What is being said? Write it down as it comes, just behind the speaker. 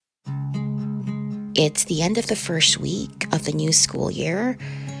It's the end of the first week of the new school year,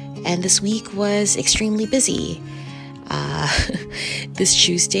 and this week was extremely busy. This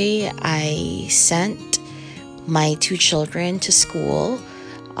Tuesday, I sent my 2 children to school.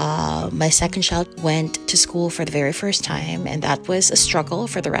 My second child went to school for the very first time, and that was a struggle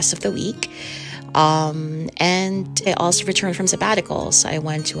for the rest of the week. And I also returned from sabbaticals. I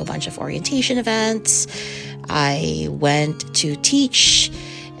went to a bunch of orientation events. I went to teach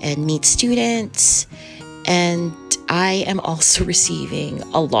and meet students. And I am also receiving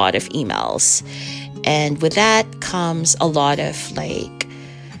a lot of emails. And with that comes a lot of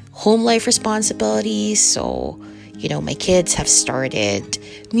home life responsibilities. So, my kids have started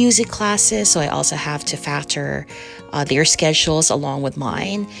music classes, so I also have to factor their schedules along with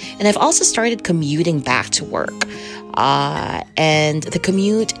mine. And I've also started commuting back to work. And the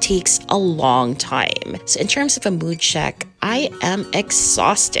commute takes a long time. So in terms of a mood check, I am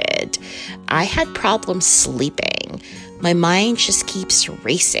exhausted. I had problems sleeping. My mind just keeps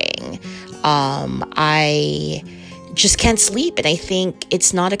racing. I just can't sleep. And I think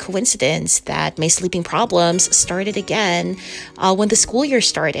it's not a coincidence that my sleeping problems started again when the school year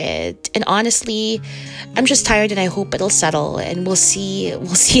started. And honestly, I'm just tired and I hope it'll settle, and we'll see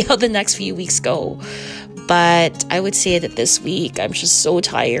how the next few weeks go. But I would say that this week I'm just so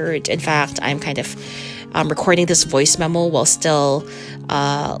tired. In fact, I'm kind of recording this voice memo while still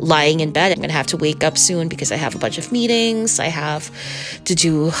lying in bed. I'm going to have to wake up soon because I have a bunch of meetings. I have to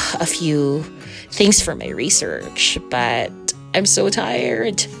do a few things for my research, but I'm so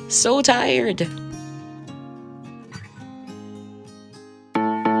tired. So tired.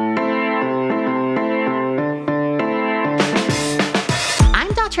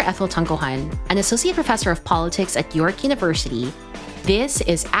 I'm Dr. Ethel Tungkohan, an associate professor of politics at York University. This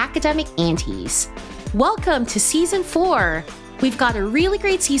is Academic Aunties. Welcome to Season 4. We've got a really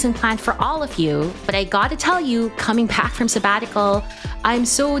great season planned for all of you, but I gotta tell you, coming back from sabbatical, I'm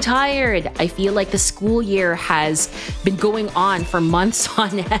so tired. I feel like the school year has been going on for months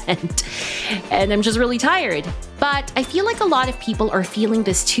on end, and I'm just really tired. But I feel like a lot of people are feeling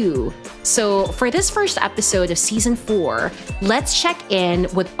this too. So for this first episode of Season 4, let's check in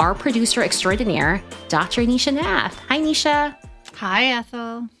with our producer extraordinaire, Dr. Nisha Nath. Hi, Nisha. Hi,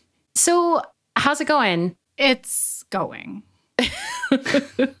 Ethel. So how's it going? It's going.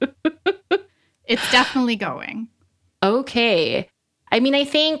 It's definitely going. Okay. I mean, I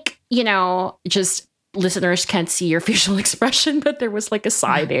think, just listeners can't see your facial expression, but there was a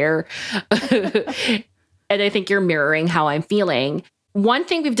sigh there. And I think you're mirroring how I'm feeling. One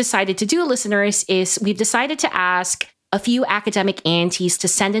thing we've decided to do, listeners, is we've decided to ask a few academic aunties to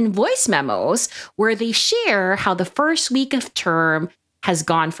send in voice memos where they share how the first week of term has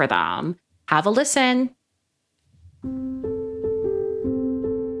gone for them. Have a listen.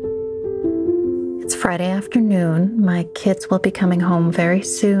 It's Friday afternoon. My kids will be coming home very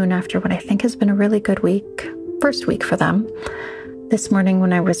soon after what I think has been a really good week. First week for them. This morning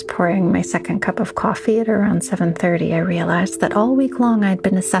when I was pouring my second cup of coffee at around 7:30, I realized that all week long I'd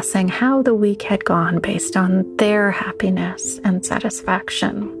been assessing how the week had gone based on their happiness and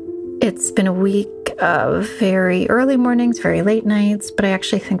satisfaction. It's been a week of very early mornings, very late nights, but I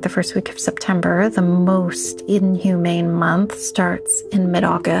actually think the first week of September, the most inhumane month, starts in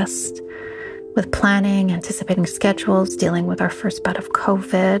mid-August. With planning, anticipating schedules, dealing with our first bout of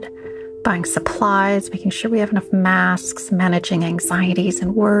COVID, buying supplies, making sure we have enough masks, managing anxieties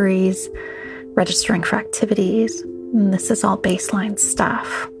and worries, registering for activities. And this is all baseline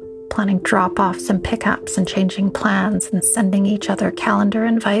stuff. Planning drop-offs and pickups and changing plans and sending each other calendar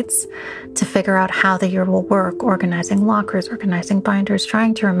invites to figure out how the year will work, organizing lockers, organizing binders,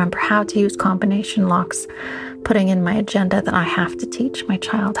 trying to remember how to use combination locks, putting in my agenda that I have to teach my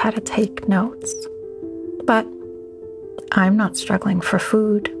child how to take notes. But I'm not struggling for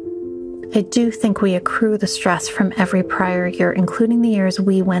food. I do think we accrue the stress from every prior year, including the years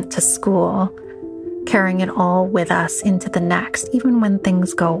we went to school, carrying it all with us into the next, even when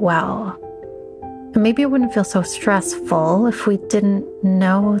things go well. And maybe it wouldn't feel so stressful if we didn't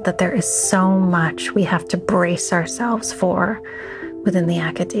know that there is so much we have to brace ourselves for within the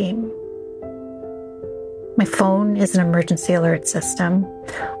academe. My phone is an emergency alert system.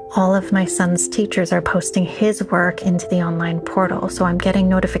 All of my son's teachers are posting his work into the online portal, so I'm getting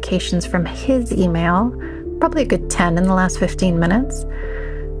notifications from his email, probably a good 10 in the last 15 minutes.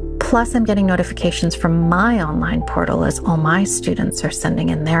 Plus, I'm getting notifications from my online portal as all my students are sending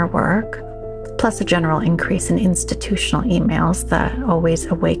in their work. Plus a general increase in institutional emails that always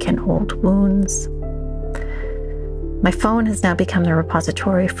awaken old wounds. My phone has now become the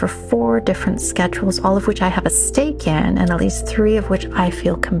repository for 4 different schedules, all of which I have a stake in, and at least 3 of which I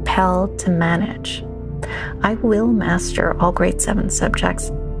feel compelled to manage. I will master all grade 7 subjects,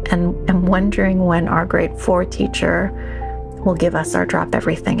 and am wondering when our grade 4 teacher will give us our Drop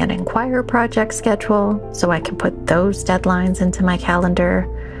Everything and Inquire project schedule so I can put those deadlines into my calendar,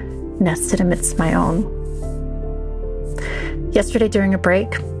 nested amidst my own. Yesterday during a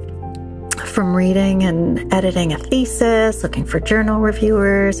break from reading and editing a thesis, looking for journal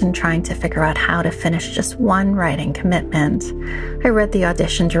reviewers, and trying to figure out how to finish just one writing commitment, I read the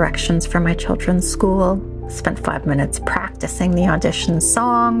audition directions for my children's school, spent 5 minutes practicing the audition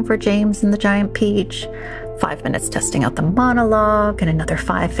song for James and the Giant Peach, 5 minutes testing out the monologue, and another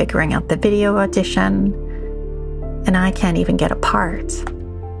 5 figuring out the video audition. And I can't even get a part.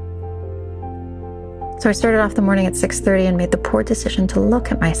 So I started off the morning at 6:30 and made the poor decision to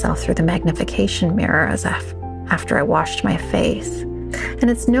look at myself through the magnification mirror after I washed my face. And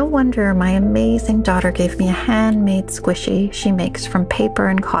it's no wonder my amazing daughter gave me a handmade squishy she makes from paper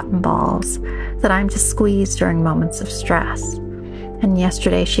and cotton balls that I'm to squeeze during moments of stress. And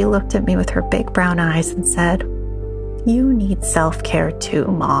yesterday she looked at me with her big brown eyes and said, "You need self-care too,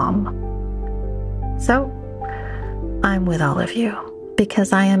 Mom." So I'm with all of you,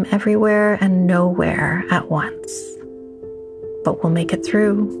 because I am everywhere and nowhere at once. But we'll make it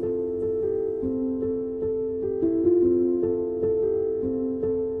through.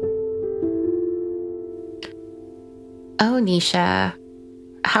 Oh, Nisha,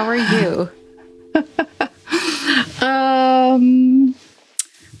 how are you?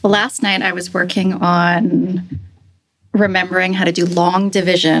 Well, last night I was working on remembering how to do long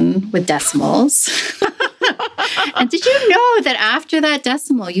division with decimals. And did you know that after that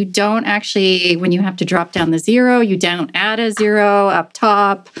decimal, you don't actually, when you have to drop down the 0, you don't add a 0 up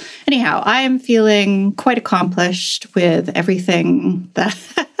top? Anyhow, I am feeling quite accomplished with everything that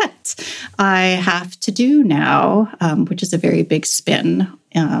I have to do now, which is a very big spin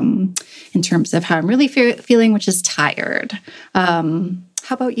in terms of how I'm really feeling, which is tired.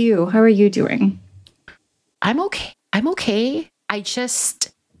 How about you? How are you doing? I'm okay. I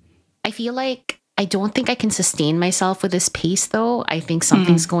feel like I don't think I can sustain myself with this pace, though. I think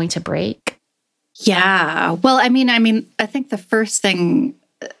something's going to break. Yeah. Well, I mean, I think the first thing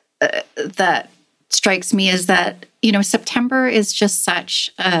that strikes me is that, September is just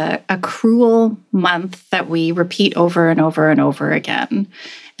such a cruel month that we repeat over and over and over again.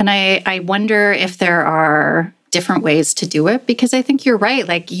 And I wonder if there are different ways to do it, because I think you're right.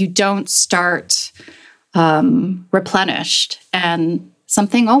 Like, you don't start replenished, and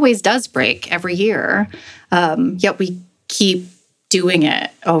something always does break every year. Yet we keep doing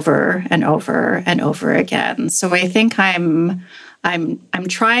it over and over and over again. So I think I'm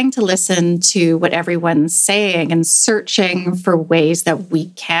trying to listen to what everyone's saying and searching for ways that we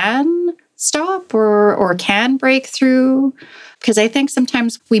can stop or can break through. Because I think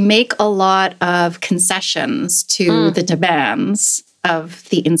sometimes we make a lot of concessions to the demands of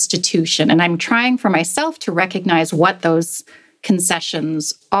the institution. And I'm trying for myself to recognize what those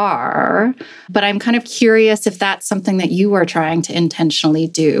concessions are. But I'm kind of curious if that's something that you are trying to intentionally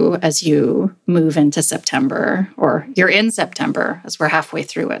do as you move into September, or you're in September as we're halfway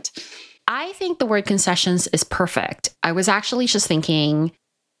through it. I think the word concessions is perfect. I was actually just thinking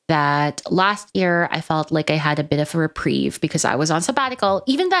that last year I felt like I had a bit of a reprieve because I was on sabbatical.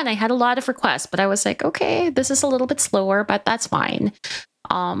 Even then I had a lot of requests, but I was like, okay, this is a little bit slower, but that's fine.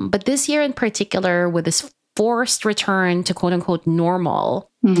 But this year in particular, with this forced return to quote unquote normal,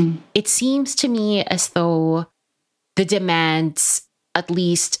 it seems to me as though the demands, at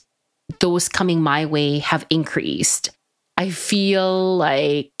least those coming my way, have increased. I feel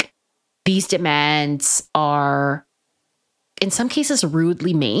like these demands are in some cases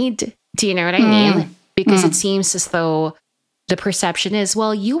rudely made. Do you know what I mean? Because it seems as though the perception is,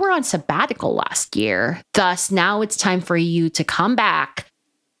 well, you were on sabbatical last year, thus now it's time for you to come back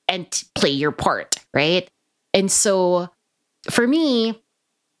and play your part, right? And so for me,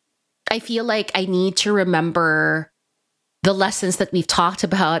 I feel like I need to remember the lessons that we've talked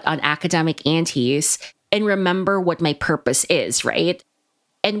about on Academic Aunties and remember what my purpose is, right?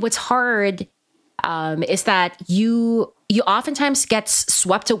 And what's hard is that you oftentimes get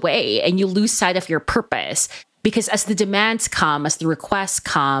swept away and you lose sight of your purpose, because as the demands come, as the requests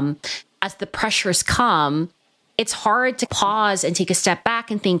come, as the pressures come, it's hard to pause and take a step back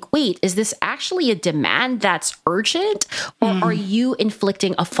and think, wait, is this actually a demand that's urgent, or are you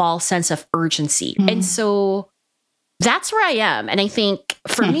inflicting a false sense of urgency? And so that's where I am. And I think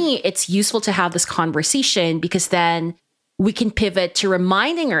for me, it's useful to have this conversation, because then we can pivot to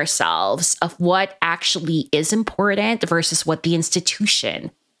reminding ourselves of what actually is important versus what the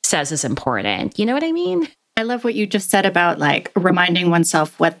institution says is important. You know what I mean? I love what you just said about like reminding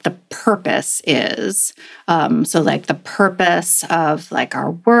oneself what the purpose is. So like the purpose of like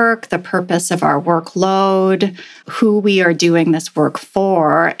our work, the purpose of our workload, who we are doing this work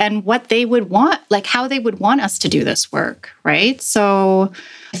for, and what they would want, like how they would want us to do this work, right? So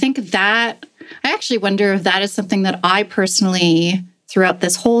I think that I actually wonder if that is something that I personally, throughout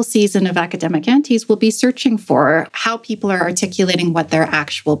this whole season of Academic Aunties, will be searching for, how people are articulating what their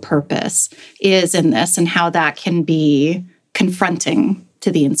actual purpose is in this and how that can be confronting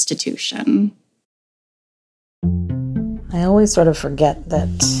to the institution. I always sort of forget that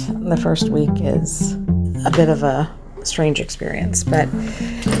the first week is a bit of a strange experience, but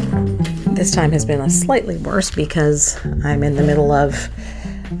this time has been slightly worse because I'm in the middle of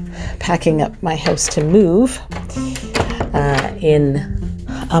packing up my house to move in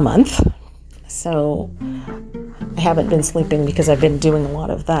a month. So I haven't been sleeping because I've been doing a lot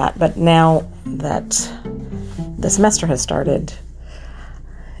of that. But now that the semester has started,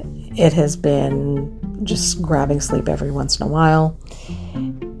 it has been just grabbing sleep every once in a while.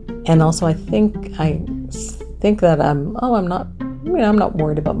 And also I think that I'm not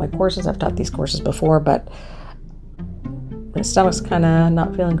worried about my courses. I've taught these courses before, but my stomach's kind of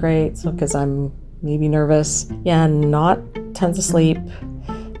not feeling great. So because I'm maybe nervous. Yeah, not tons of sleep,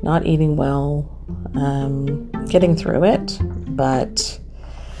 not eating well, getting through it, but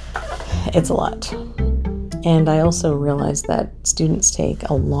it's a lot. And I also realize that students take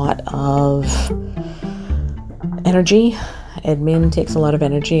a lot of energy. Admin takes a lot of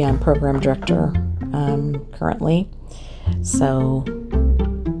energy. I'm program director currently, so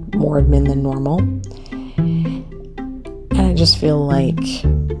more admin than normal. And I just feel like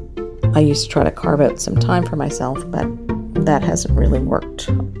I used to try to carve out some time for myself, but that hasn't really worked.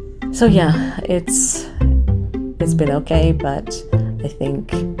 So yeah, it's been okay, but I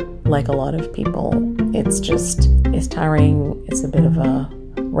think like a lot of people, it's tiring. It's a bit of a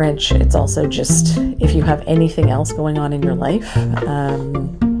wrench. It's also just, if you have anything else going on in your life,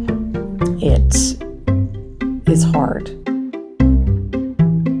 it is hard.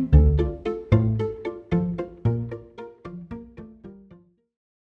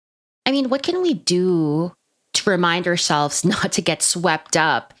 I mean, what can we do to remind ourselves not to get swept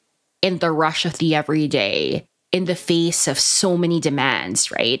up in the rush of the everyday, in the face of so many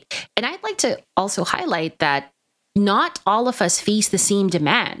demands, right? And I'd like to also highlight that not all of us face the same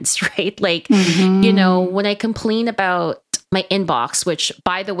demands, right? Like, you know, when I complain about my inbox, which,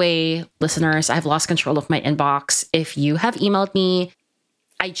 by the way, listeners, I've lost control of my inbox. If you have emailed me,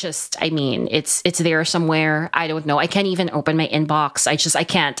 it's there somewhere. I don't know. I can't even open my inbox. I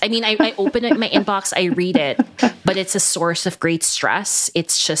can't. I mean, I open my inbox, I read it, but it's a source of great stress.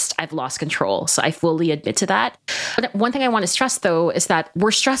 It's just, I've lost control. So I fully admit to that. But one thing I want to stress, though, is that we're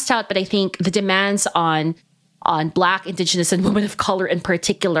stressed out, but I think the demands on Black, Indigenous, and women of color in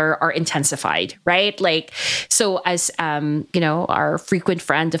particular are intensified, right? Like, so as, our frequent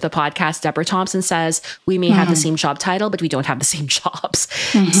friend of the podcast, Deborah Thompson, says, we may have the same job title, but we don't have the same jobs.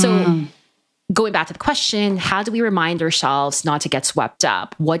 So going back to the question, how do we remind ourselves not to get swept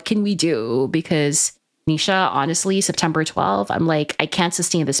up? What can we do? Because Nisha, honestly, September 12th, I'm like, I can't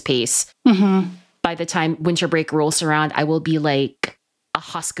sustain this pace. By the time winter break rolls around, I will be like a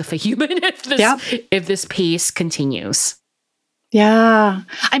husk of a human if this pace continues. Yeah.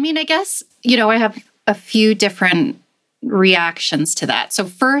 I mean, I guess, I have a few different reactions to that. So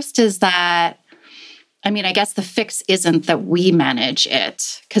first is that, I guess the fix isn't that we manage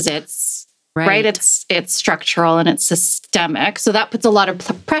it, because it's right. It's structural and it's systemic. So that puts a lot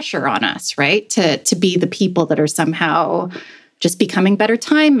of pressure on us, right? To be the people that are somehow just becoming better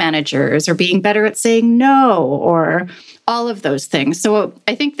time managers or being better at saying no or all of those things. So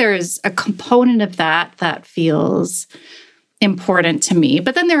I think there's a component of that feels important to me.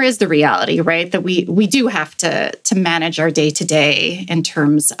 But then there is the reality, right? That we do have to manage our day-to-day in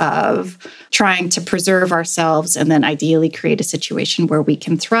terms of trying to preserve ourselves and then ideally create a situation where we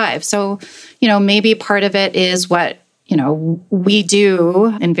can thrive. So, maybe part of it is what we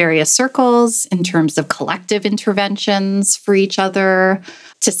do in various circles in terms of collective interventions for each other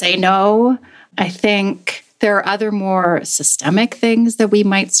to say no. I think there are other more systemic things that we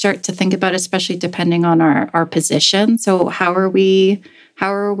might start to think about, especially depending on our position. So how are we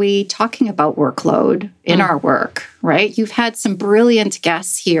talking about workload in our work, right? You've had some brilliant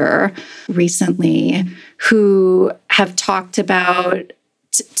guests here recently who have talked about,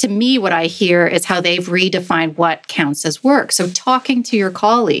 to me, what I hear is how they've redefined what counts as work. So talking to your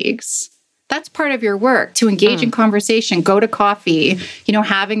colleagues, That's part of your work, to engage in conversation, go to coffee,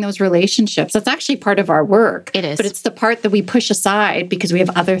 having those relationships. That's actually part of our work. It is. But it's the part that we push aside because we have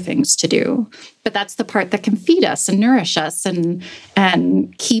other things to do. But that's the part that can feed us and nourish us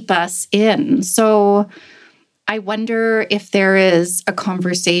and keep us in. So I wonder if there is a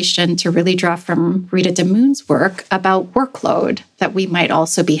conversation to really draw from Rita DeMoon's work about workload that we might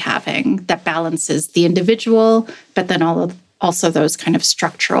also be having that balances the individual, but then also those kind of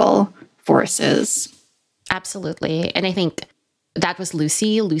structural forces. Absolutely. And I think that was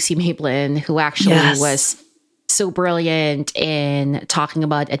Lucy Mablin, who actually was so brilliant in talking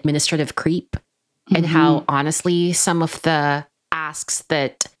about administrative creep and how honestly some of the asks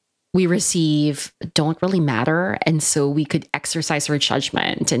that we receive don't really matter. And so we could exercise our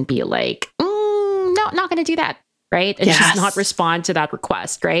judgment and be like, no, not going to do that. Right. And just not respond to that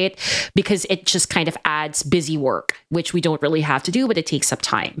request. Right. Because it just kind of adds busy work, which we don't really have to do, but it takes up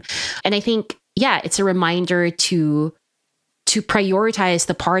time. And I think, it's a reminder to prioritize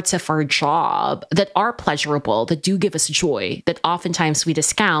the parts of our job that are pleasurable, that do give us joy, that oftentimes we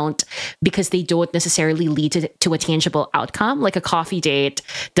discount because they don't necessarily lead to a tangible outcome. Like a coffee date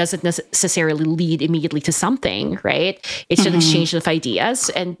doesn't necessarily lead immediately to something, right? It's an exchange of ideas,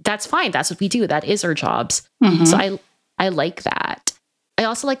 and that's fine. That's what we do. That is our jobs. So I like that. I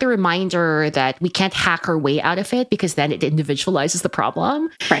also like the reminder that we can't hack our way out of it because then it individualizes the problem.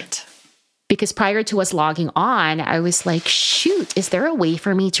 Right. Because prior to us logging on, I was like, shoot, is there a way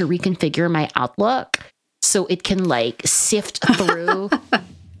for me to reconfigure my Outlook so it can sift through?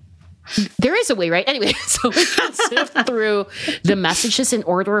 There is a way, right? Anyway, so we can sift through the messages in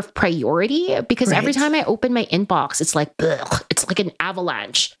order of priority, because every time I open my inbox, it's like, ugh, it's like an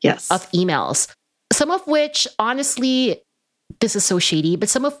avalanche of emails. Some of which, honestly, this is so shady, but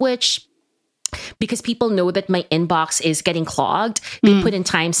some of which, because people know that my inbox is getting clogged, they put in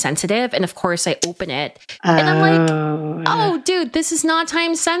time sensitive. And of course I open it and I'm like, oh, dude, this is not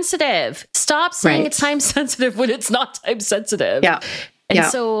time sensitive. Stop saying it's time sensitive when it's not time sensitive. Yeah. And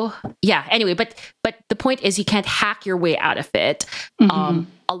so, anyway, but the point is you can't hack your way out of it. A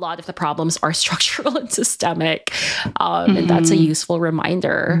lot of the problems are structural and systemic. And that's a useful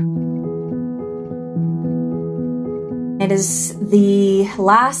reminder. It is the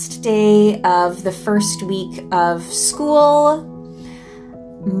last day of the first week of school.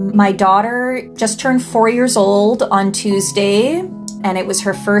 My daughter just turned 4 years old on Tuesday, and it was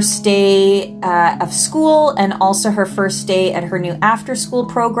her first day of school and also her first day at her new after-school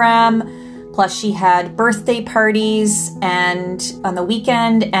program. Plus she had birthday parties and on the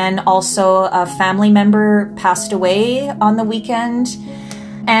weekend, and also a family member passed away on the weekend.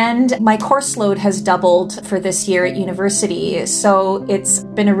 And my course load has doubled for this year at university. So it's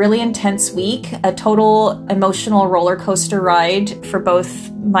been a really intense week, a total emotional roller coaster ride for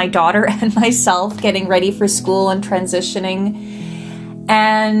both my daughter and myself, getting ready for school and transitioning.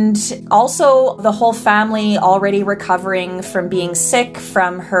 And also the whole family already recovering from being sick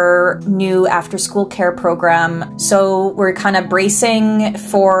from her new after-school care program. So we're kind of bracing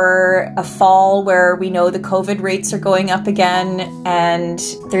for a fall where we know the COVID rates are going up again and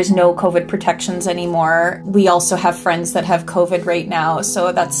there's no COVID protections anymore. We also have friends that have COVID right now.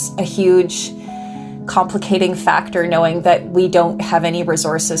 So that's a huge complicating factor, knowing that we don't have any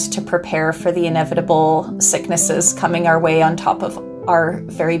resources to prepare for the inevitable sicknesses coming our way on top of our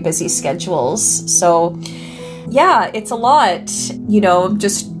very busy schedules. So yeah, it's a lot,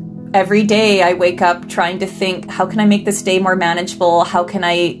 just every day I wake up trying to think, how can I make this day more manageable? How can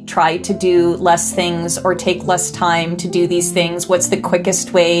I try to do less things or take less time to do these things? What's the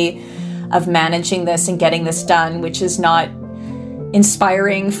quickest way of managing this and getting this done, which is not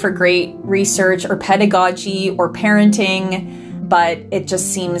inspiring for great research or pedagogy or parenting, but it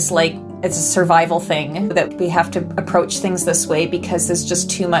just seems like it's a survival thing that we have to approach things this way because there's just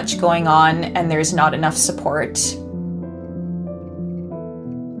too much going on and there's not enough support.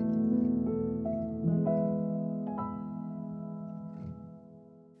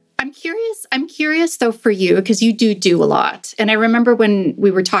 I'm curious though for you, because you do a lot. And I remember when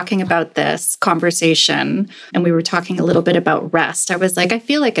we were talking about this conversation and we were talking a little bit about rest, I was like, I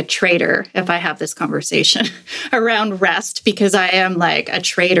feel like a traitor if I have this conversation around rest, because I am like a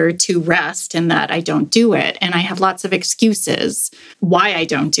traitor to rest in that I don't do it. And I have lots of excuses why I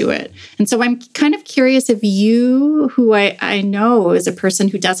don't do it. And so I'm kind of curious if you, who I know is a person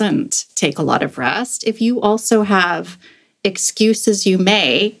who doesn't take a lot of rest, if you also have excuses you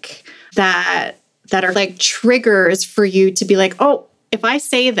make that are like triggers for you to be like, oh, if I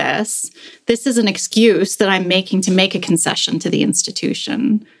say this is an excuse that I'm making to make a concession to the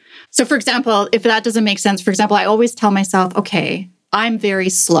institution. So for example, if that doesn't make sense, for example, I always tell myself, okay, I'm very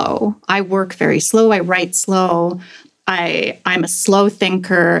slow. I work very slow. I write slow. I'm a slow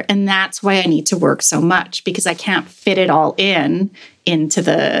thinker. And that's why I need to work so much, because I can't fit it all into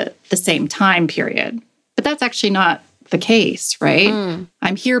the same time period. But that's actually not the case, right?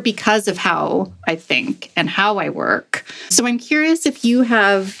 I'm here because of how I think and how I work. So I'm curious if you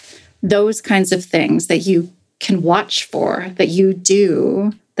have those kinds of things that you can watch for, that you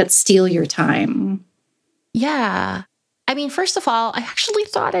do, that steal your time. Yeah. I mean, first of all, I actually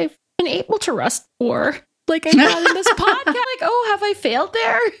thought I've been able to rest more. Like I thought in this podcast, like, oh, have I failed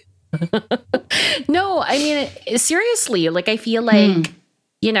there? No, I mean, seriously, like I feel like,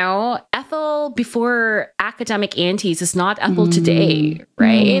 you know, Ethel before Academic Aunties is not Ethel today,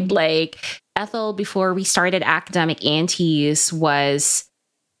 right? Like Ethel before we started Academic Aunties was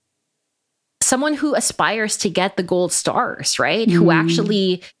someone who aspires to get the gold stars, right? Who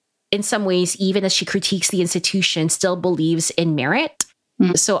actually, in some ways, even as she critiques the institution, still believes in merit.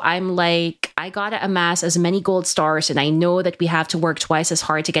 So I'm like, I got to amass as many gold stars, and I know that we have to work twice as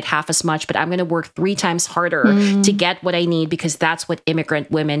hard to get half as much, but I'm going to work 3 times harder to get what I need, because that's what immigrant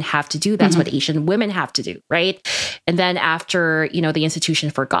women have to do. That's what Asian women have to do, right? And then after, you know, the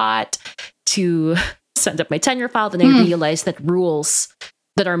institution forgot to send up my tenure file, then I realized that rules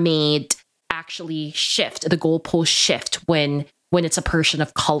that are made actually shift, the goalposts shift when it's a person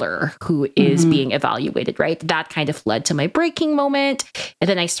of color who is being evaluated, right? That kind of led to my breaking moment. And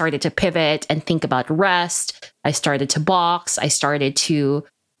then I started to pivot and think about rest. I started to box. I started to,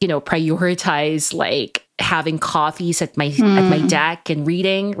 you know, prioritize like having coffees at my deck and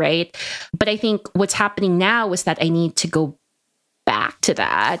reading, right? But I think what's happening now is that I need to go back to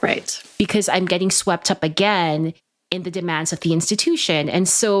that. Right. Because I'm getting swept up again in the demands of the institution. And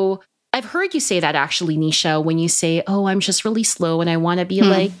so I've heard you say that actually, Nisha, when you say, oh, I'm just really slow and I want to be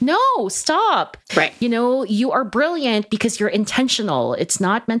like, no, stop. Right. You know, you are brilliant because you're intentional. It's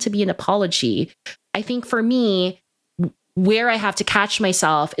not meant to be an apology. I think for me, where I have to catch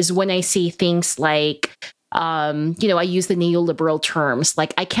myself is when I say things like, you know, I use the neoliberal terms,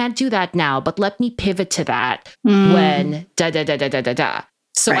 like, I can't do that now, but let me pivot to that when da.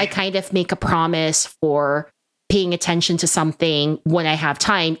 So I kind of make a promise for paying attention to something when I have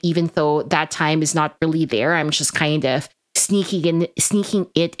time, even though that time is not really there. I'm just kind of sneaking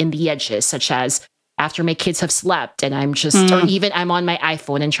it in the edges, such as after my kids have slept and I'm just, or even I'm on my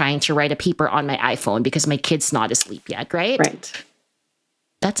iPhone and trying to write a paper on my iPhone because my kid's not asleep yet, right? Right.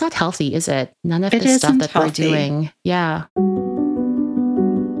 That's not healthy, is it? None of the stuff that we're doing. Yeah.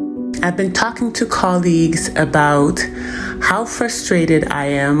 I've been talking to colleagues about how frustrated I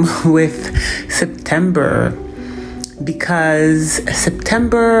am with September, because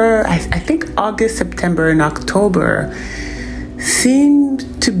September, I think August, September, and October seem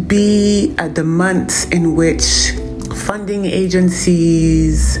to be the months in which funding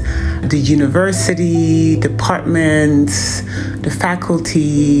agencies, the university, departments, the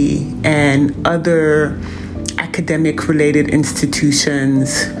faculty, and other academic-related institutions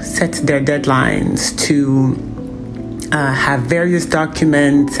set their deadlines to have various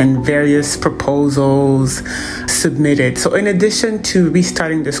documents and various proposals submitted. So in addition to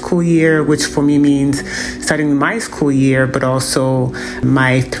restarting the school year, which for me means starting my school year, but also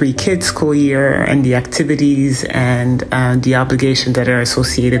my 3 kids' school year and the activities and the obligations that are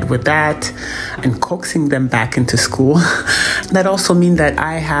associated with that, and coaxing them back into school, that also means that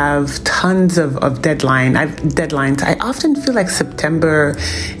I have tons of deadlines. I often feel like September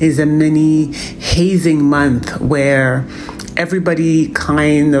is a mini hazing month where everybody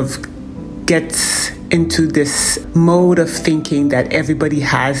kind of gets into this mode of thinking that everybody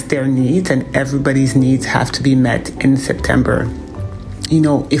has their needs and everybody's needs have to be met in September. You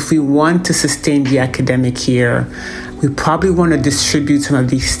know, if we want to sustain the academic year, we probably want to distribute some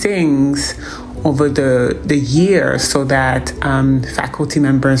of these things over the year so that faculty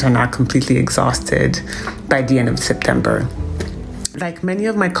members are not completely exhausted by the end of September. Like many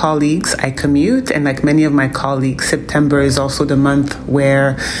of my colleagues, I commute, and like many of my colleagues, September is also the month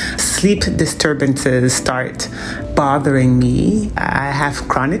where sleep disturbances start bothering me. I have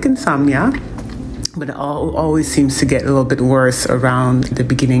chronic insomnia, but it always seems to get a little bit worse around the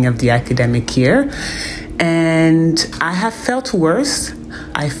beginning of the academic year. And I have felt worse.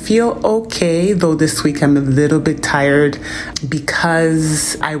 I feel okay, though this week I'm a little bit tired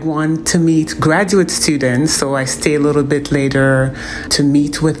because I want to meet graduate students, so I stay a little bit later to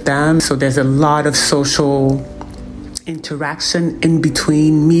meet with them. So there's a lot of social interaction in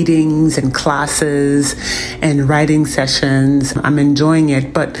between meetings and classes and writing sessions. I'm enjoying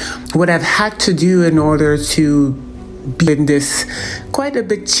it, but what I've had to do in order to be in this quite a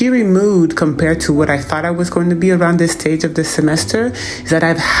bit cheery mood compared to what I thought I was going to be around this stage of the semester is that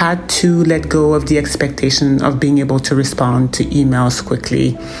I've had to let go of the expectation of being able to respond to emails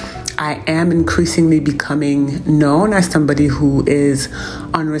quickly. I am increasingly becoming known as somebody who is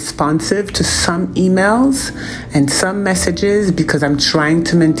unresponsive to some emails and some messages because I'm trying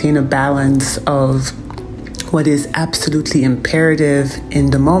to maintain a balance of what is absolutely imperative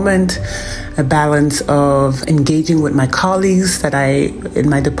in the moment, a balance of engaging with my colleagues in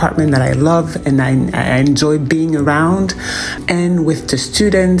my department that I love and I enjoy being around, and with the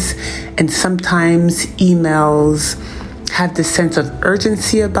students. And sometimes emails have this sense of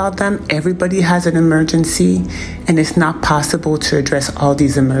urgency about them. Everybody has an emergency, and it's not possible to address all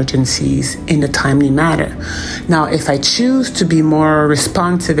these emergencies in a timely manner. Now, if I choose to be more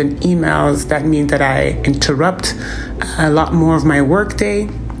responsive in emails, that means that I interrupt a lot more of my workday.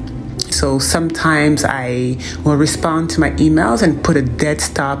 So sometimes I will respond to my emails and put a dead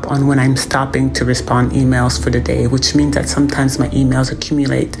stop on when I'm stopping to respond emails for the day, which means that sometimes my emails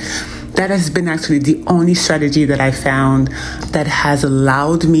accumulate. That has been actually the only strategy that I found that has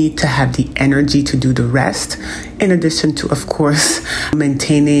allowed me to have the energy to do the rest, in addition to, of course,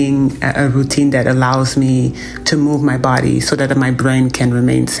 maintaining a routine that allows me to move my body so that my brain can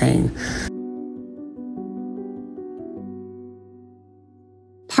remain sane.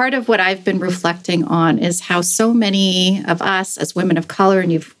 Part of what I've been reflecting on is how so many of us as women of color,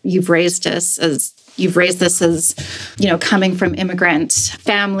 and you've raised this as, coming from immigrant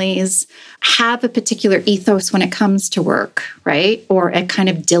families, have a particular ethos when it comes to work, right? Or a kind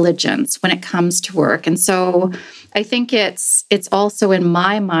of diligence when it comes to work. And so I think it's also in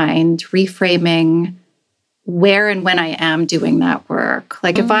my mind reframing where and when I am doing that work.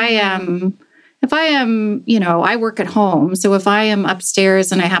 Like if I am, I work at home. So if I am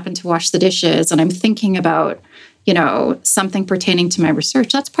upstairs and I happen to wash the dishes and I'm thinking about, something pertaining to my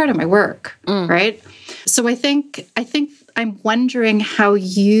research, that's part of my work, right? So I think I'm wondering how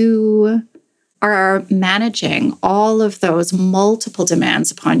you are managing all of those multiple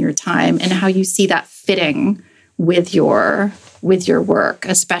demands upon your time and how you see that fitting with your work,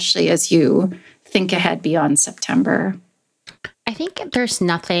 especially as you think ahead beyond September. I think there's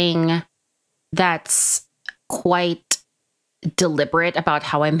nothing that's quite deliberate about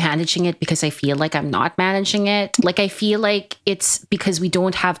how I'm managing it because I feel like I'm not managing it. Like I feel like it's because we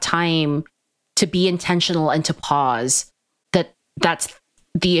don't have time to be intentional and to pause that's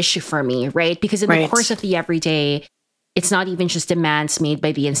the issue for me, right? Because in the course of the everyday, it's not even just demands made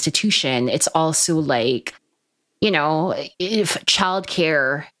by the institution. It's also like, if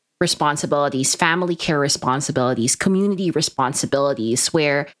childcare responsibilities, family care responsibilities, community responsibilities,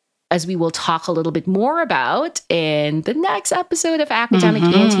 where, as we will talk a little bit more about in the next episode of Academic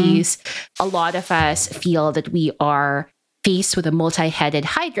Aunties, a lot of us feel that we are faced with a multi-headed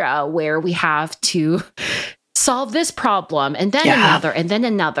hydra where we have to solve this problem and then another and then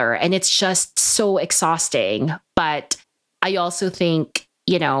another. And it's just so exhausting. But I also think,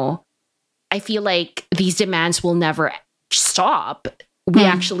 I feel like these demands will never stop. We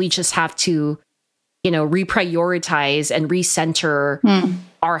actually just have to, reprioritize and recenter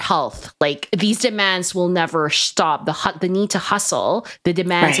our health. Like these demands will never stop. The need to hustle, the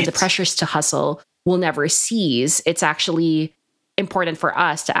demands and the pressures to hustle will never cease. It's actually important for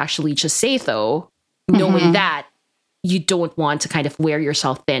us to actually just say, though, knowing that you don't want to kind of wear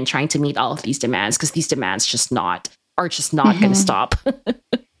yourself thin trying to meet all of these demands, because these demands are just not going to stop.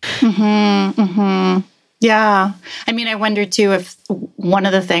 Yeah. I mean, I wonder too if one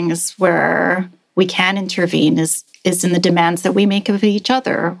of the things where we can intervene is in the demands that we make of each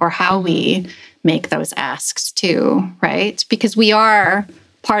other, or how we make those asks too, right? Because we are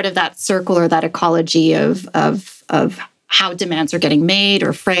part of that circle or that ecology of how demands are getting made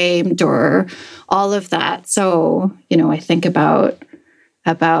or framed or all of that. So, I think about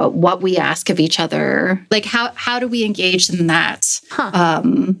what we ask of each other, like how do we engage in that,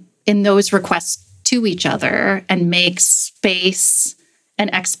 in those requests to each other, and make space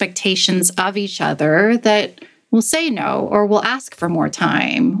and expectations of each other that will say no, or will ask for more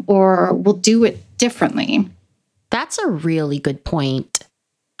time, or will do it differently. That's a really good point.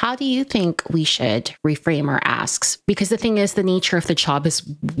 How do you think we should reframe our asks? Because the thing is, the nature of the job is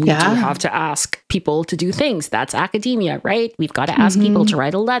we do have to ask people to do things. That's academia, right? We've got to ask people to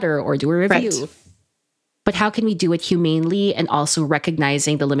write a letter or do a review. Right. But how can we do it humanely and also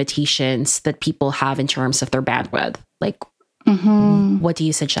recognizing the limitations that people have in terms of their bandwidth? Like, what do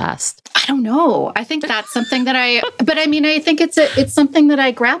you suggest? I don't know. I think that's something that I think it's something that I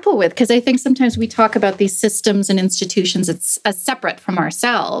grapple with, because I think sometimes we talk about these systems and institutions as separate from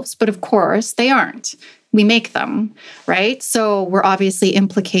ourselves, but of course they aren't. we make them, right? So we're obviously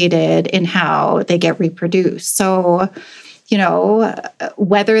implicated in how they get reproduced. So,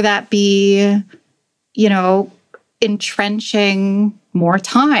 whether that be, entrenching more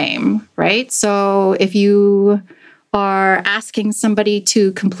time, right? So if you are asking somebody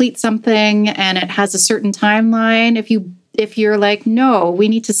to complete something and it has a certain timeline, if you're like, no, we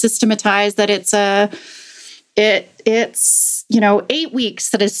need to systematize that it's 8 weeks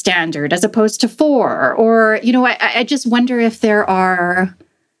that is standard as opposed to 4, or, I just wonder if there are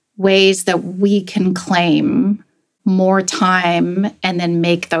ways that we can claim more time and then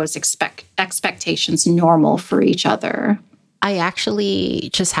make those expectations normal for each other. I actually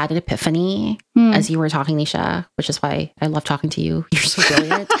just had an epiphany as you were talking, Nisha, which is why I love talking to you. You're so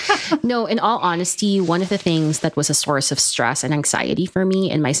brilliant. No, in all honesty, one of the things that was a source of stress and anxiety for me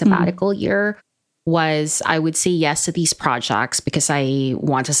in my sabbatical year was I would say yes to these projects because I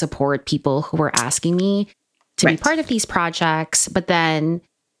want to support people who were asking me to be part of these projects. But then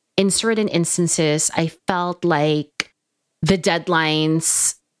in certain instances, I felt like the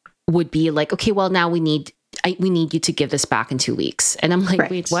deadlines would be like, okay, well, now we need you to give this back in 2 weeks. And I'm like,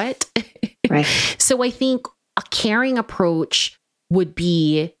 wait, what? Right. So I think a caring approach would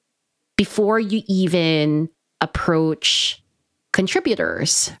be before you even approach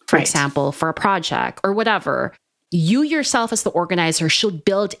contributors, for example, for a project or whatever, you yourself as the organizer should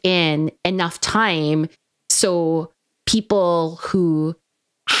build in enough time so people who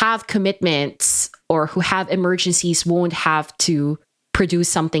have commitments or who have emergencies won't have to produce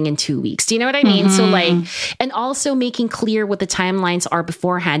something in 2 weeks. Do you know what I mean? So and also making clear what the timelines are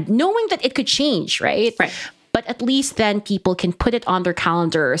beforehand, knowing that it could change, right? Right. But at least then people can put it on their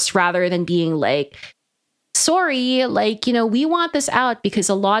calendars rather than being like, sorry, we want this out because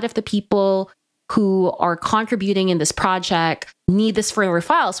a lot of the people who are contributing in this project need this for their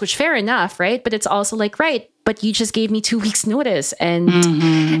files, which fair enough, right? But it's also like, right, but you just gave me 2 weeks notice and,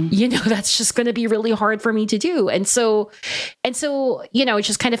 that's just going to be really hard for me to do. And so,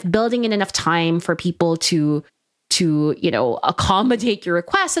 just kind of building in enough time for people to accommodate your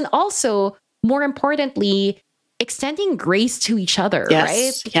requests. And also, more importantly, extending grace to each other,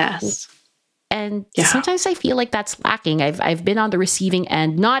 right? Yes. And sometimes I feel like that's lacking. I've been on the receiving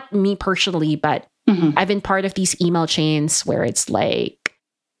end, not me personally, but I've been part of these email chains where it's like,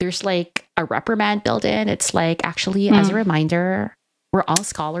 there's like a reprimand built in. It's like, actually, as a reminder, we're all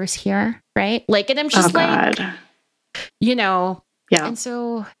scholars here, right? And I'm just God. Yeah. And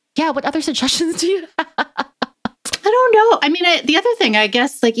so, what other suggestions do you have? I don't know. I mean, the other thing, I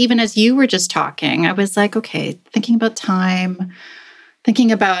guess, even as you were just talking, I was like, okay, thinking about time,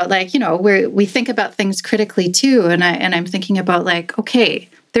 thinking about where we think about things critically too. And I'm thinking about okay,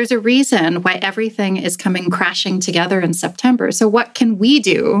 there's a reason why everything is coming crashing together in September. So what can we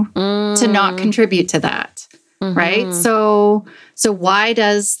do to not contribute to that? Right. So why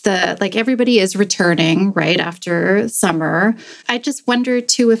does everybody is returning right after summer? I just wonder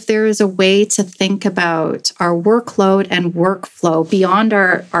too, if there is a way to think about our workload and workflow beyond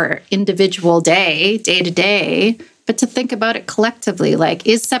our individual day to day, but to think about it collectively.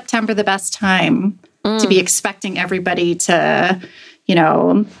 Is September the best time to be expecting everybody to,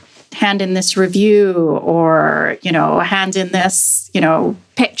 hand in this review or, hand in this,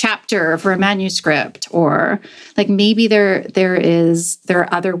 chapter for a manuscript, or maybe there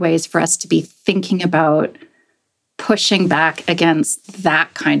are other ways for us to be thinking about pushing back against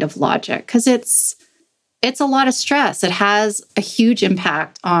that kind of logic, because it's a lot of stress. It has a huge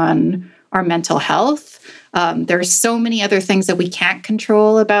impact on our mental health. There's so many other things that we can't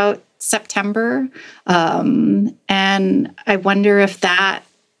control about September. And I wonder if that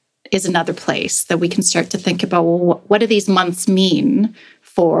is another place that we can start to think about, well, what do these months mean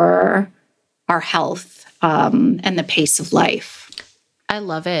for our health and the pace of life? I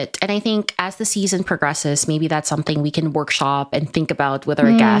love it. And I think as the season progresses, maybe that's something we can workshop and think about with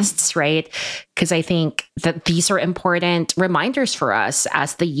our guests, right? Because I think that these are important reminders for us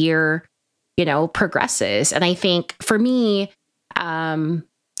as the year, progresses. And I think for me,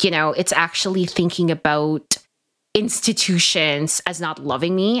 it's actually thinking about institutions as not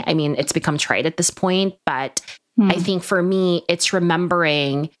loving me. I mean, it's become trite at this point, but I think for me, it's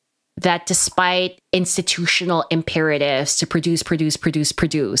remembering that despite institutional imperatives to produce,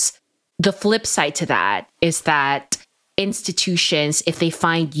 the flip side to that is that institutions, if they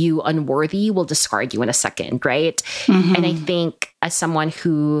find you unworthy, will discard you in a second, right? And I think as someone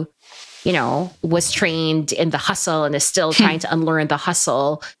who, was trained in the hustle and is still trying to unlearn the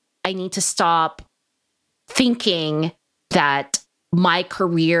hustle, I need to stop thinking that my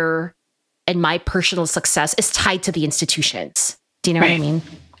career and my personal success is tied to the institutions. Do you know what I mean?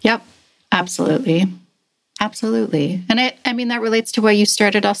 Yep, absolutely. Absolutely. And I mean, that relates to what you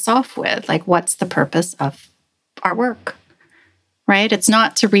started us off with. Like, what's the purpose of our work, right? It's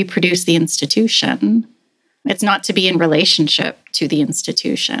not to reproduce the institution. It's not to be in relationship to the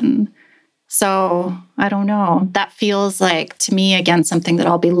institution. So I don't know. That feels like, to me, again, something that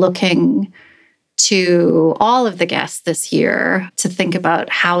I'll be looking to all of the guests this year to think about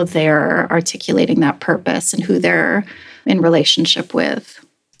how they're articulating that purpose and who they're in relationship with.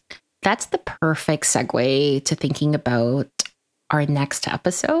 That's the perfect segue to thinking about our next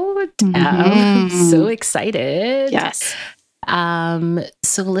episode. I'm so excited. Yes.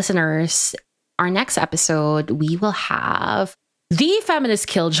 So listeners, our next episode, we will have the feminist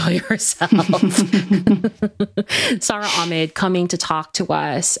killjoy herself, Sara Ahmed, coming to talk to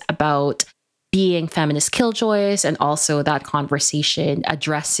us about being feminist killjoys, and also that conversation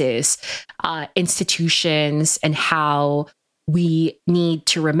addresses institutions and how we need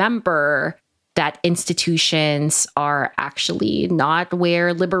to remember that institutions are actually not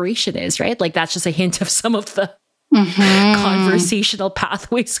where liberation is, right? Like, that's just a hint of some of the conversational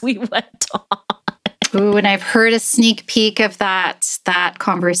pathways we went on. Ooh, and I've heard a sneak peek of that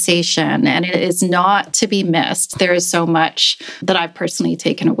conversation, and it is not to be missed. There is so much that I've personally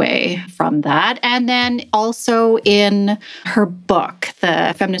taken away from that. And then also in her book,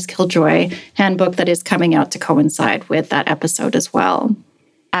 the Feminist Killjoy Handbook, that is coming out to coincide with that episode as well.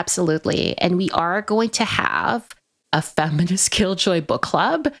 Absolutely. And we are going to have a Feminist Killjoy book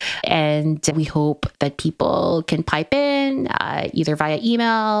club, and we hope that people can pipe in either via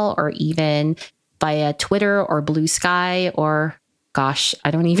email or even via Twitter or Blue Sky, or gosh, I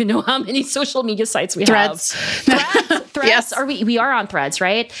don't even know how many social media sites we have. Threads. Yes. Or we are on Threads,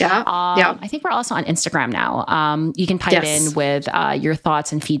 right? Yeah. I think we're also on Instagram now. You can pipe in with your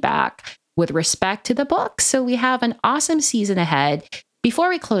thoughts and feedback with respect to the book. So we have an awesome season ahead. Before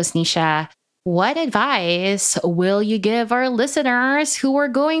we close, Nisha, what advice will you give our listeners who are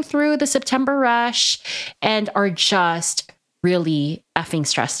going through the September rush and are just really effing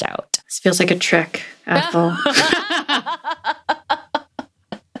stressed out? This feels like a trick, Ethel.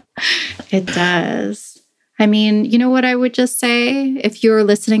 It does. I mean, you know what I would just say? If you're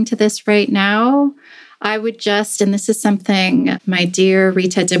listening to this right now, I would just, and this is something my dear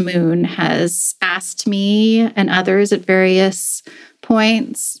Rita DeMoon has asked me and others at various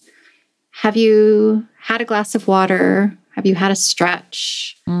points. Have you had a glass of water? Have you had a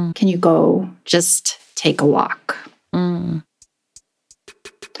stretch? Can you go just take a walk?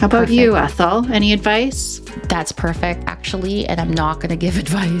 How about you, Ethel? Any advice? That's perfect, actually. And I'm not going to give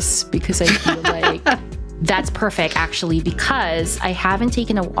advice because I feel like that's perfect, actually, because I haven't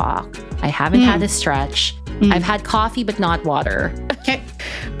taken a walk. I haven't had a stretch. I've had coffee, but not water. Okay.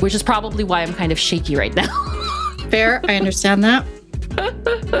 Which is probably why I'm kind of shaky right now. Fair. I understand that.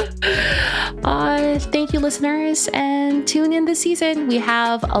 Thank you, listeners, and tune in this season. We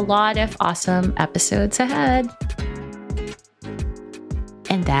have a lot of awesome episodes ahead.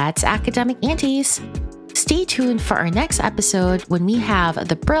 And that's Academic Aunties. Stay tuned for our next episode when we have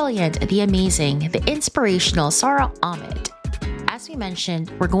the brilliant, the amazing, the inspirational Sara Ahmed. As we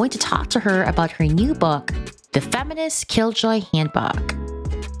mentioned, we're going to talk to her about her new book, The Feminist Killjoy Handbook.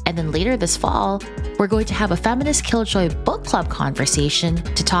 And then later this fall, we're going to have a Feminist Killjoy book club conversation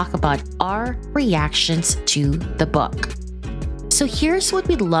to talk about our reactions to the book. So here's what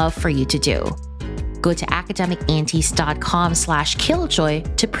we'd love for you to do. Go to academicaunties.com/killjoy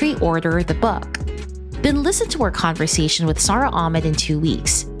to pre-order the book. Then listen to our conversation with Sara Ahmed in 2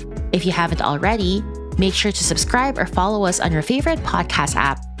 weeks. If you haven't already, make sure to subscribe or follow us on your favorite podcast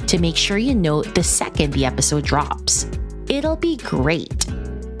app to make sure you know the second the episode drops. It'll be great.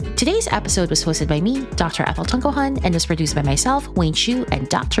 Today's episode was hosted by me, Dr. Ethel Tungohan, and was produced by myself, Wayne Chu, and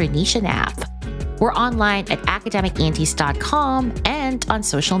Dr. Nisha Nath. We're online at academicaunties.com and on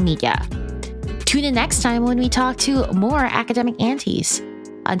social media. Tune in next time when we talk to more academic aunties.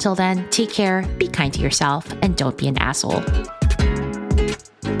 Until then, take care, be kind to yourself, and don't be an asshole.